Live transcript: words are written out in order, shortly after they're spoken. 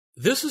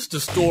This is the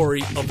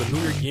story of the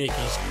New York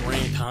Yankees'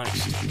 grand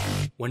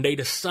heist, when they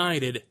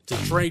decided to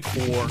trade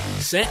for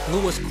St.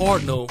 Louis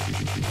Cardinal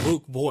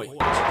Linwood Voit.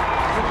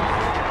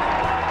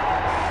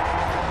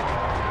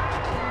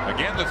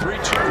 Again, the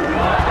 3-2.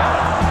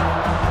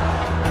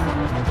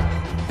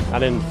 I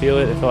didn't feel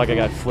it. It felt like I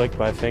got flicked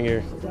by a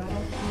finger.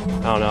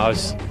 I don't know. I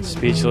was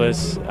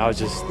speechless. I was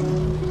just, I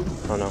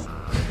don't know.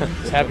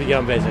 Just happy to get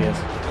on base, I guess.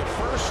 The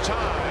first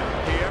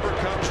time he ever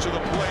comes to the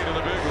plate in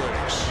the big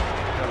leagues.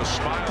 Got a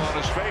smile on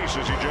his face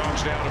as he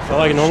jogs down to first. Felt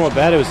like a normal at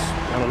bat. It was,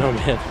 I don't know,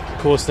 man.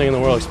 Coolest thing in the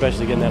world,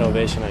 especially getting that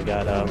ovation I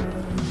got.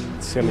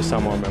 It's going to be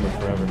something I'll remember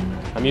forever.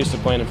 I'm used to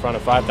playing in front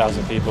of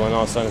 5,000 people, and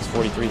all of a sudden it's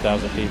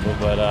 43,000 people.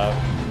 But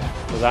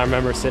because I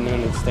remember sitting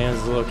in the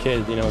stands as a little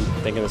kid, you know,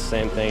 thinking the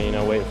same thing, you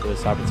know, waiting for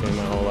this opportunity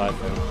my whole life.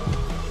 And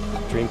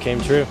the dream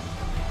came true.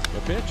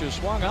 The pitch is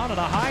swung on and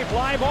a high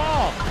fly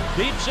ball.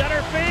 Deep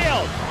center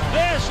field.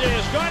 This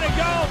is going to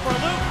go for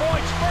Linwood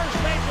Voit's first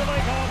Major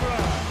League home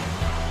run.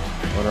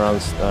 Going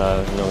around,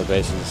 you know, the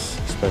bases,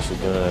 especially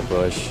doing it at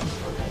Bush,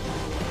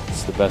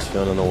 it's the best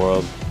feeling in the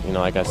world. You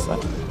know, like I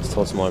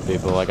told some other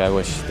people, like I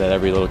wish that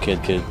every little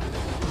kid could,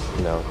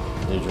 you know,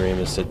 their dream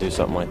is to do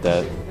something like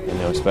that, you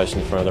know,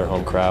 especially in front of their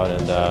home crowd,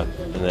 and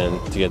then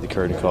to get the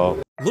curtain call.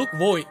 Linwood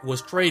Voit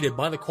was traded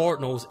by the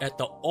Cardinals at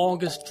the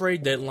August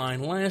trade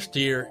deadline last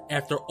year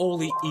after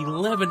only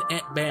 11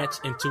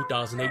 at-bats in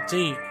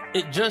 2018.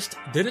 It just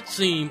didn't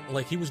seem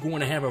like he was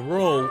going to have a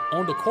role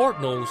on the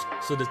Cardinals,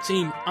 so the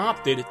team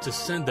opted to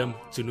send him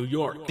to New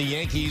York. The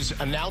Yankees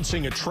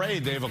announcing a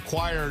trade. They've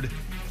acquired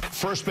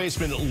first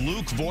baseman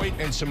Linwood Voit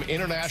and some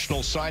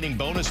international signing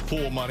bonus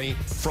pool money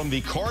from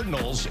the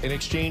Cardinals in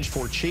exchange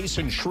for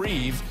Chasen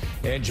Shreve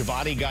and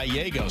Giovanni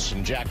Gallegos.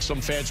 And Jack,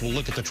 some fans will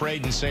look at the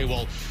trade and say,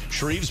 well,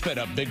 Shreve's been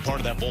a big part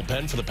of that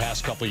bullpen for the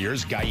past couple of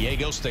years.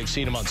 Gallegos, they've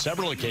seen him on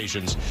several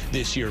occasions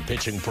this year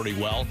pitching pretty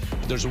well.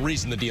 But there's a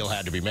reason the deal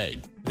had to be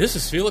made. This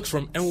is Felix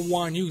from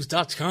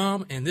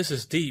NYYNEWS.com, and this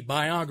is the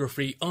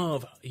biography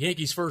of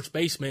Yankees first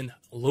baseman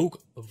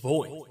Linwood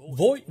Voit.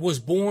 Voit was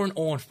born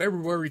on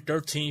February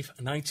 13th,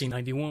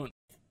 1991,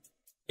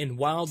 in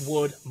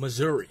Wildwood,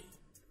 Missouri.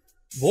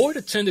 Voit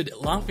attended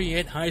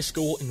Lafayette High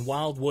School in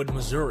Wildwood,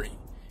 Missouri.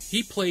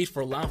 He played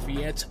for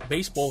Lafayette's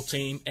baseball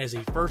team as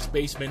a first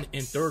baseman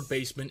and third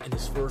baseman in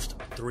his first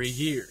 3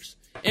 years,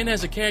 and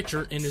as a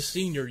catcher in his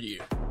senior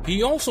year.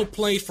 He also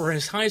played for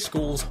his high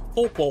school's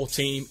football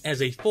team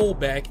as a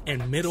fullback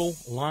and middle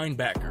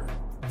linebacker.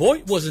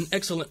 Voit was an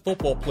excellent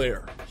football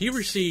player. He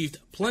received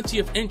plenty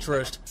of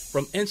interest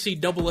from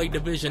NCAA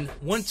Division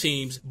I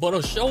teams, but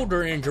a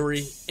shoulder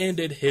injury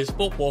ended his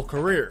football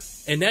career.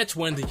 And that's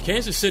when the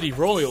Kansas City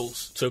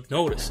Royals took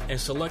notice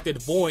and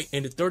selected Voit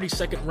in the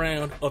 32nd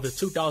round of the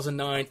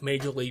 2009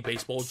 Major League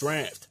Baseball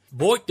draft.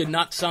 Voit did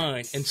not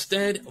sign.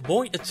 Instead,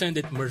 Voit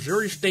attended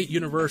Missouri State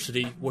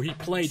University, where he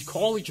played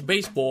college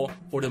baseball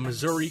for the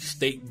Missouri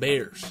State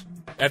Bears.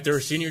 After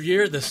his senior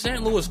year, the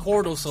St. Louis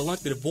Cardinals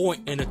selected Voit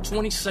in the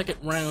 22nd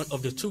round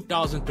of the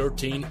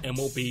 2013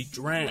 MLB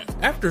draft.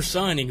 After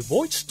signing,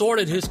 Voit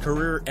started his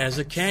career as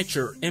a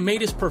catcher and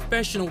made his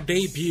professional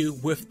debut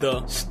with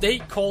the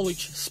State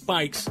College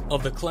Spikes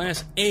of the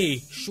Class A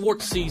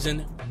short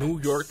season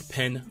New York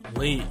Penn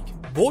League.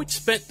 Voit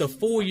spent the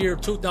full year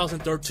of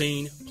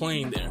 2013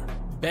 playing there,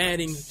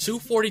 batting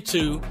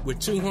 .242 with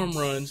 2 home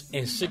runs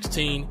and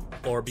 16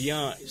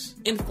 RBIs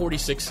in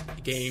 46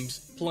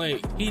 games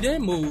played. He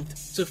then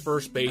moved to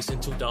first base in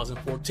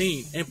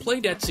 2014 and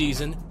played that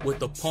season with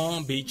the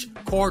Palm Beach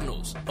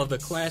Cardinals of the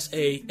Class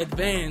A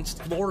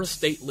Advanced Florida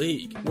State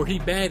League, where he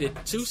batted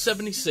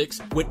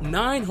 .276 with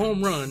 9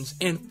 home runs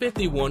and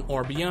 51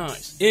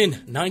 RBIs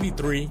in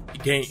 93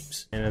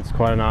 games. And it's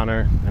quite an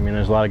honor. I mean,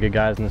 there's a lot of good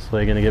guys in this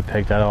league, and to get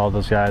picked out of all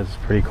those guys is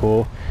pretty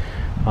cool.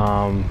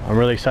 I'm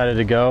really excited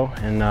to go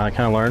and kind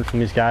of learn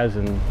from these guys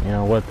and, you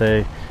know, what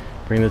they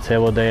bring to the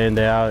table day in,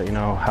 day out, you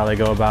know, how they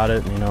go about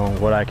it, you know,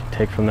 what I can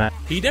take from that.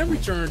 He then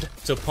returned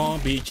to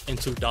Palm Beach in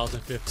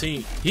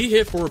 2015. He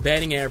hit for a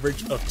batting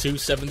average of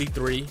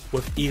 .273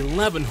 with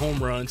 11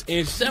 home runs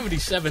and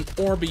 77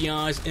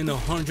 RBIs in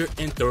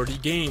 130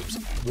 games.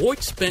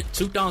 Voit spent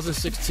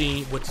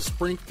 2016 with the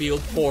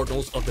Springfield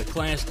Cardinals of the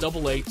Class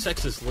AA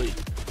Texas League,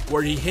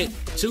 where he hit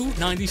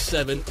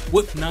 .297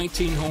 with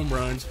 19 home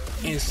runs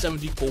and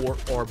 74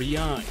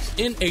 RBIs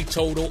in a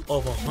total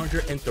of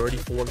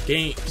 134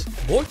 games.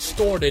 Voit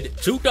started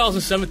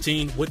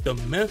 2017 with the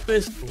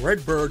Memphis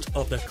Redbirds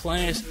of the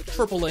Class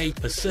AAA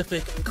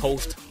Pacific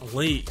Coast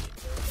League.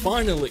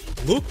 Finally,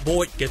 Linwood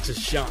Voit gets a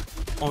shot.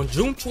 On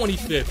June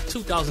 25,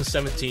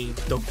 2017,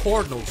 the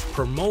Cardinals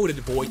promoted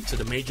Voit to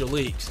the major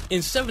leagues.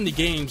 In 70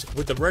 games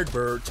with the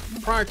Redbirds,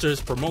 prior to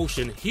his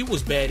promotion, he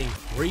was batting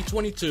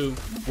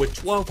 .322 with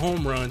 12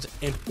 home runs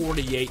and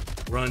 48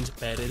 runs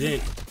batted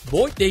in.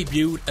 Voit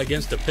debuted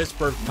against the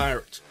Pittsburgh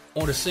Pirates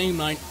on the same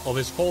night of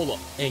his call-up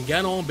and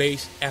got on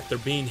base after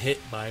being hit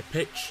by a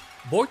pitch.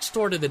 Voit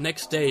started the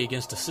next day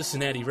against the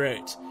Cincinnati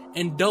Reds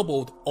and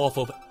doubled off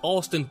of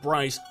Austin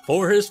Bryce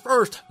for his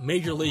first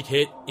Major League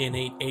hit in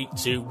an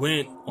 8-2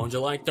 win. On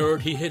July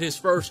 3rd, he hit his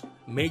first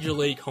Major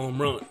League home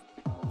run.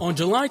 On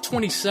July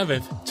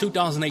 27,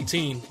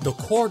 2018, the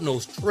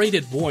Cardinals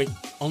traded Voit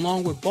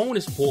along with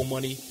bonus pool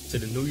money to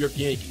the New York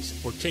Yankees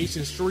for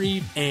Jason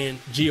Shreve and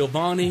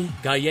Giovanni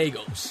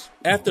Gallegos.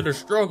 After the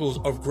struggles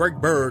of Greg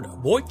Bird,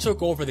 Voit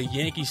took over the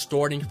Yankees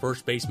starting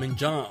first baseman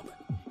job.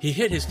 He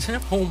hit his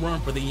 10th home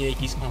run for the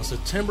Yankees on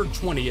September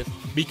 20th,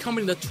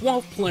 becoming the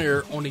 12th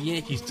player on the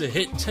Yankees to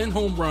hit 10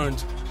 home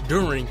runs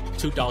during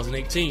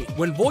 2018.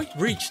 When Voit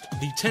reached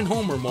the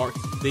 10-homer mark,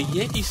 the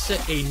Yankees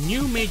set a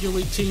new Major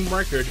League team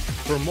record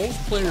for most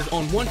players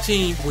on one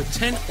team with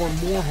 10 or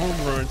more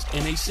home runs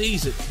in a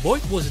season.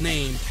 Voit was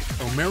named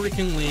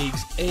American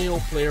League's AL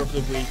Player of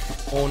the Week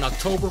on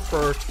October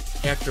 1st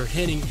after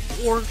hitting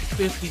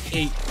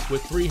 .458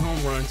 with 3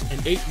 home runs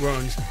and 8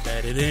 runs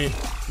batted in.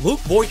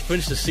 Luke Voit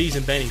finished the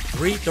season batting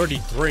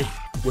 .333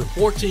 with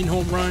 14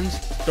 home runs,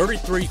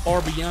 33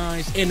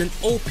 RBIs, and an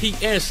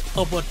OPS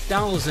of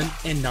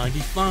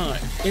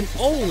 1,095 in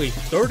only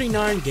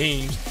 39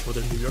 games for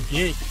the New York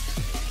Yankees.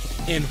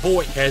 And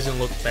Voit hasn't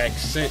looked back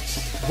since.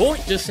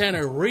 Voit just had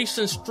a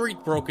recent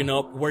streak broken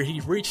up where he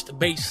reached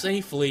base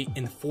safely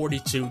in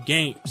 42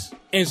 games.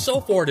 And so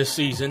far this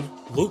season,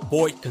 Luke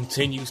Voit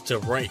continues to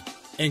rank.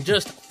 In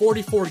just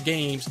 44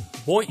 games,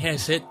 Voit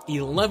has hit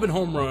 11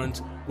 home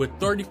runs with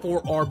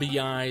 34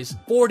 RBIs,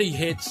 40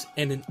 hits,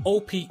 and an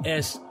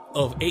OPS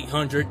of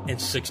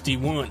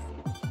 861.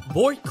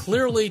 Voit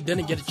clearly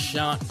didn't get a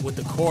shot with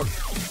the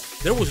Cardinals.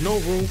 There was no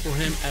room for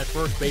him at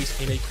first base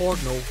in a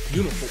Cardinal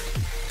uniform,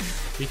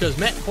 because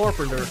Matt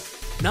Carpenter,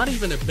 not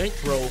even a bench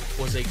throw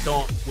was a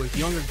thought with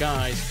younger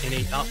guys in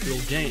an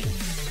outfield game,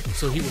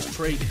 so he was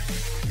traded.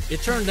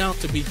 It turned out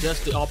to be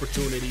just the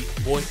opportunity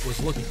Voit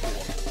was looking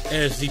for,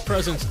 as the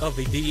presence of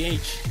the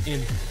DH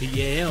in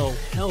the AL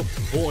helped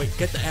Voit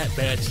get the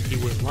at-bats he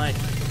was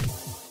lacking.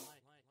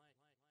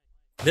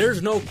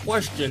 There's no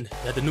question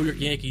that the New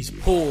York Yankees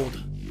pulled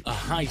a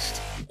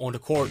heist on the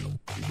Cardinals.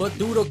 But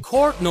do the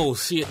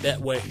Cardinals see it that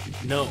way?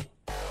 No.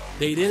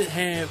 They didn't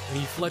have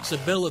the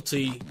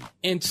flexibility,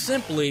 and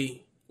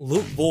simply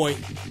Luke Voit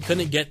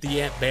couldn't get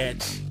the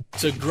at-bats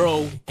to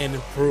grow and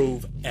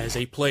improve as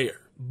a player.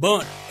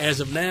 But as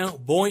of now,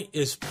 Voit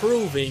is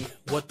proving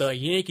what the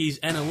Yankees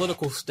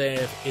analytical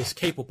staff is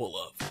capable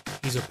of.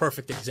 He's a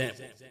perfect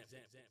example.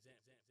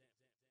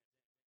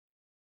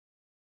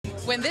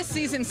 When this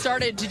season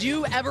started, did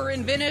you ever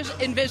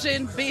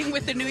envision being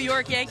with the New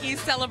York Yankees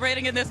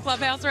celebrating in this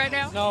clubhouse right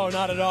now? No,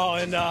 not at all.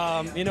 And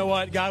you know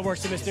what? God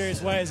works in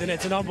mysterious ways, and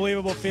it's an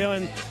unbelievable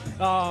feeling.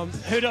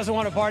 Who doesn't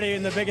want to party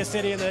in the biggest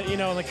city in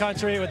the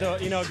country with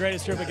the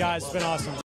greatest group of guys? It's been awesome.